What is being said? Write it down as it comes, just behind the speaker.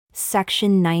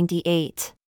Section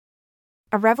 98.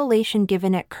 A revelation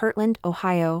given at Kirtland,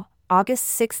 Ohio, August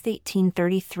 6,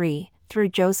 1833, through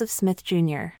Joseph Smith,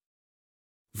 Jr.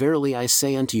 Verily I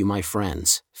say unto you, my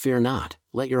friends, fear not,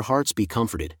 let your hearts be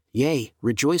comforted, yea,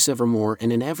 rejoice evermore,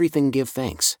 and in everything give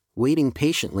thanks, waiting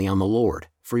patiently on the Lord,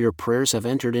 for your prayers have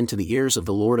entered into the ears of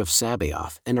the Lord of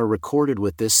Sabaoth, and are recorded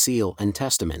with this seal and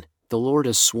testament. The Lord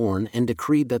has sworn and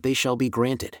decreed that they shall be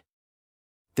granted.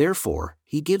 Therefore,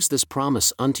 he gives this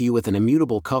promise unto you with an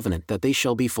immutable covenant, that they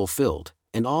shall be fulfilled,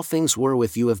 and all things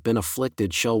wherewith you have been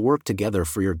afflicted shall work together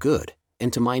for your good,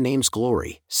 and to my name's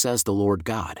glory, says the Lord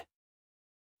God.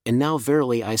 And now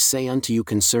verily I say unto you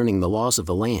concerning the laws of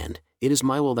the land, it is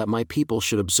my will that my people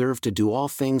should observe to do all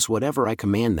things whatever I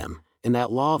command them, and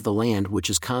that law of the land which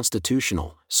is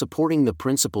constitutional, supporting the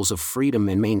principles of freedom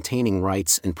and maintaining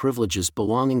rights and privileges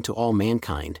belonging to all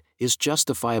mankind, is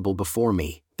justifiable before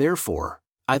me. Therefore,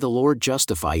 I the Lord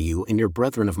justify you and your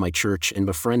brethren of my church in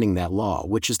befriending that law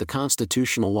which is the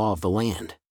constitutional law of the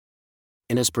land.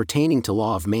 And as pertaining to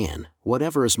law of man,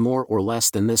 whatever is more or less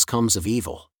than this comes of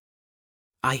evil.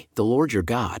 I, the Lord your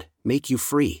God, make you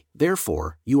free,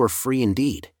 therefore, you are free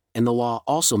indeed, and the law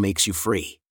also makes you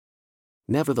free.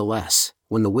 Nevertheless,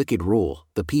 when the wicked rule,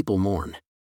 the people mourn.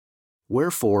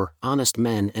 Wherefore, honest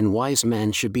men and wise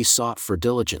men should be sought for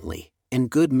diligently, and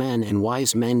good men and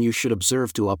wise men you should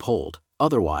observe to uphold,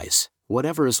 otherwise,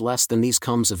 whatever is less than these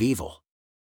comes of evil.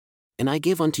 And I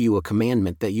give unto you a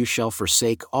commandment, that you shall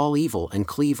forsake all evil and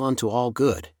cleave unto all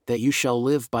good, that you shall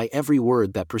live by every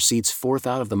word that proceeds forth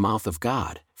out of the mouth of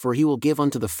God, for he will give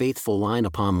unto the faithful line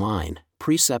upon line,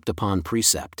 precept upon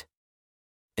precept.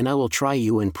 And I will try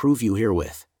you and prove you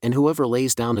herewith, and whoever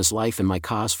lays down his life in my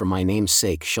cause for my name's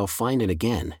sake shall find it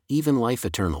again, even life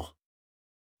eternal.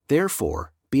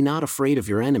 Therefore, be not afraid of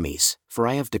your enemies, for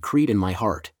I have decreed in my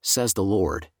heart, says the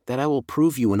Lord, that I will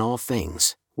prove you in all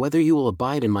things, whether you will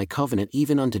abide in my covenant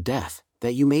even unto death,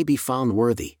 that you may be found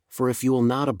worthy, for if you will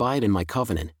not abide in my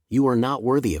covenant, you are not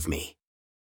worthy of me.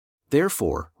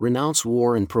 Therefore, renounce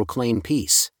war and proclaim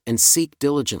peace, and seek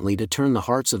diligently to turn the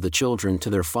hearts of the children to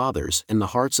their fathers and the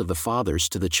hearts of the fathers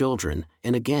to the children,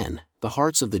 and again, the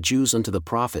hearts of the Jews unto the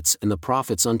prophets and the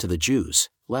prophets unto the Jews,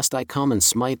 lest I come and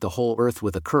smite the whole earth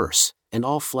with a curse, and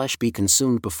all flesh be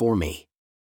consumed before me.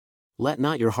 Let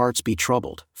not your hearts be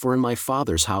troubled, for in my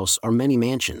Father's house are many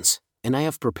mansions, and I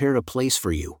have prepared a place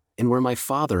for you, and where my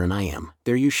Father and I am,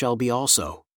 there you shall be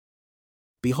also.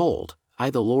 Behold, I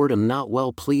the Lord am not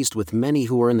well pleased with many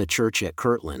who are in the church at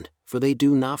Kirtland, for they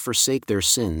do not forsake their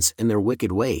sins and their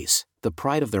wicked ways, the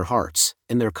pride of their hearts,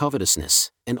 and their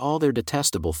covetousness, and all their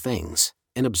detestable things,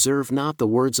 and observe not the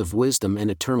words of wisdom and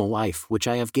eternal life which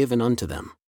I have given unto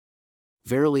them.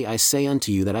 Verily I say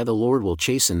unto you that I the Lord will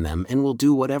chasten them and will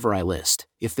do whatever I list,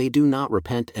 if they do not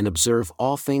repent and observe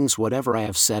all things whatever I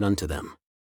have said unto them.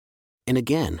 And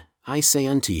again, I say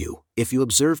unto you, if you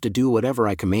observe to do whatever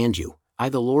I command you, I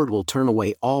the Lord will turn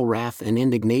away all wrath and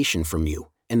indignation from you,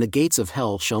 and the gates of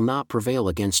hell shall not prevail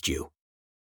against you.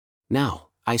 Now,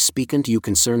 I speak unto you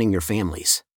concerning your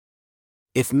families.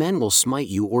 If men will smite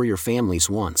you or your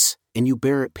families once, and you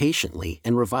bear it patiently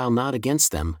and revile not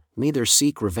against them, neither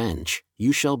seek revenge,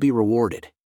 you shall be rewarded.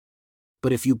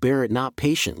 But if you bear it not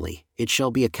patiently, it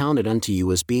shall be accounted unto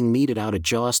you as being meted out a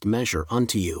just measure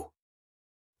unto you.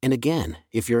 And again,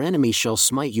 if your enemy shall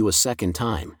smite you a second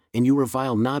time, and you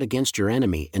revile not against your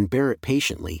enemy and bear it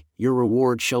patiently, your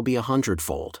reward shall be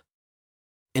 100-fold.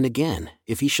 And again,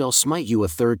 if he shall smite you a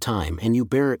third time and you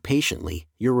bear it patiently,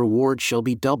 your reward shall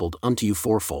be doubled unto you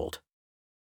 4-fold.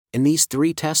 And these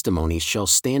 3 testimonies shall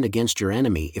stand against your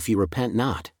enemy if he repent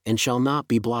not, and shall not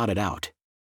be blotted out.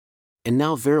 And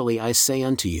now verily I say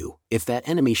unto you, if that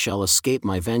enemy shall escape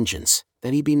my vengeance,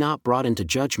 that he be not brought into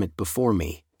judgment before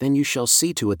me, then you shall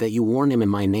see to it that you warn him in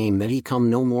my name, that he come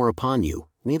no more upon you,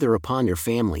 neither upon your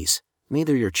families,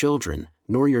 neither your children,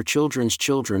 nor your children's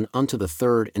children unto the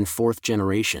 3rd and 4th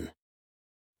generation.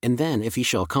 And then if he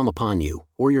shall come upon you,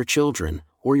 or your children,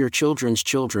 or your children's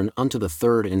children unto the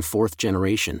 3rd and 4th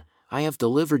generation, I have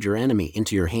delivered your enemy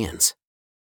into your hands.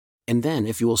 And then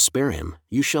if you will spare him,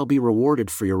 you shall be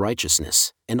rewarded for your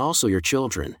righteousness, and also your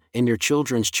children, and your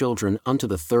children's children unto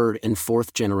the 3rd and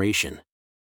 4th generation.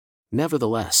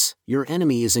 Nevertheless, your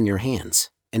enemy is in your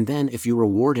hands, and then if you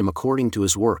reward him according to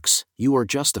his works, you are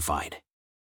justified.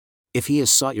 If he has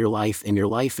sought your life and your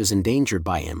life is endangered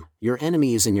by him, your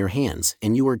enemy is in your hands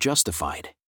and you are justified.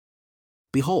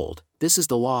 Behold, this is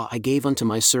the law I gave unto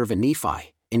my servant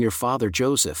Nephi, and your father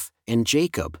Joseph, and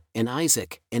Jacob, and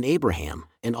Isaac, and Abraham,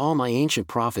 and all my ancient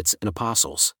prophets and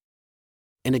apostles.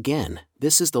 And again,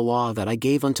 this is the law that I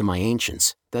gave unto my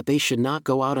ancients, that they should not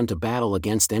go out unto battle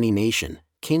against any nation,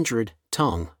 kindred,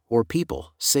 tongue, or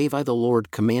people, save I the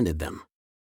Lord commanded them.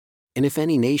 And if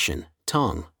any nation,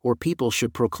 tongue, or people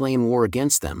should proclaim war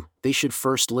against them, they should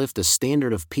first lift a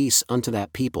standard of peace unto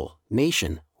that people,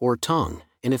 nation, or tongue,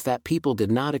 and if that people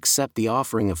did not accept the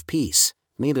offering of peace,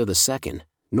 neither the second,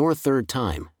 nor third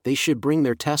time, they should bring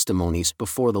their testimonies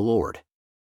before the Lord.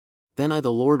 Then I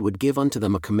the Lord would give unto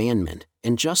them a commandment,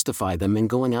 and justify them in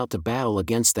going out to battle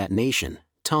against that nation,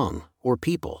 tongue, or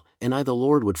people, and I the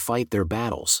Lord would fight their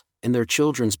battles, and their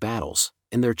children's battles,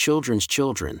 and their children's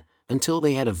children, until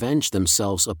they had avenged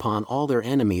themselves upon all their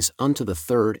enemies unto the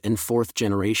third and fourth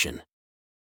generation.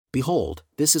 Behold,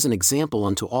 this is an example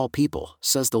unto all people,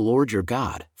 says the Lord your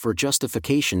God, for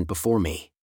justification before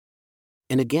me.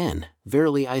 And again,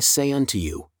 verily I say unto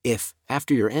you, if,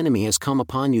 after your enemy has come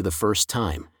upon you the first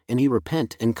time, and he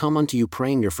repent and come unto you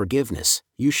praying your forgiveness,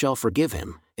 you shall forgive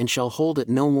him, and shall hold it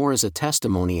no more as a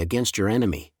testimony against your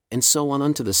enemy, and so on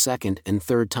unto the second and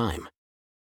third time.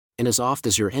 And as oft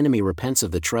as your enemy repents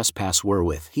of the trespass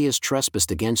wherewith he has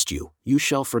trespassed against you, you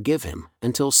shall forgive him,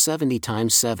 until 70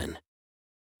 times 7.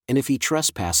 And if he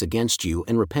trespass against you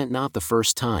and repent not the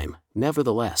first time,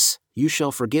 nevertheless, you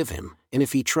shall forgive him, and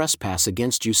if he trespass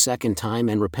against you second time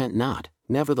and repent not,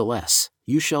 nevertheless,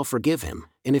 you shall forgive him,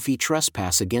 and if he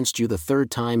trespass against you the third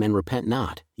time and repent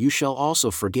not, you shall also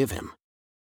forgive him.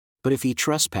 But if he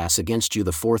trespass against you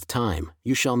the fourth time,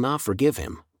 you shall not forgive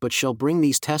him, but shall bring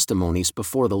these testimonies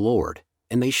before the Lord,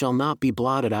 and they shall not be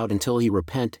blotted out until he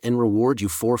repent and reward you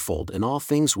fourfold in all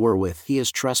things wherewith he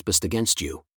has trespassed against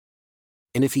you.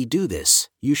 And if he do this,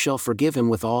 you shall forgive him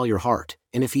with all your heart,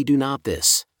 and if he do not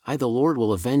this, I the Lord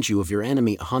will avenge you of your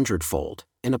enemy 100-fold,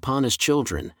 and upon his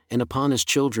children, and upon his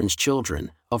children's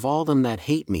children, of all them that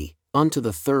hate me, unto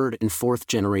the third and fourth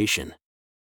generation.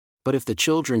 But if the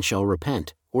children shall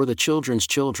repent, or the children's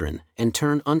children, and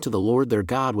turn unto the Lord their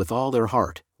God with all their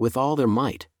heart, with all their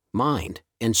might, mind,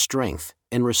 and strength,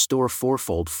 and restore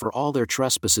fourfold for all their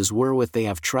trespasses wherewith they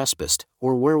have trespassed,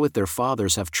 or wherewith their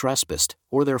fathers have trespassed,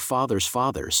 or their fathers'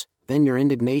 fathers, then your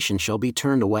indignation shall be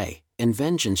turned away, and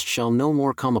vengeance shall no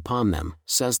more come upon them,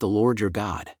 says the Lord your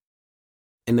God.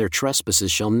 And their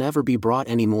trespasses shall never be brought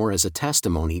any more as a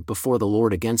testimony before the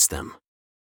Lord against them.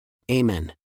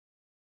 Amen.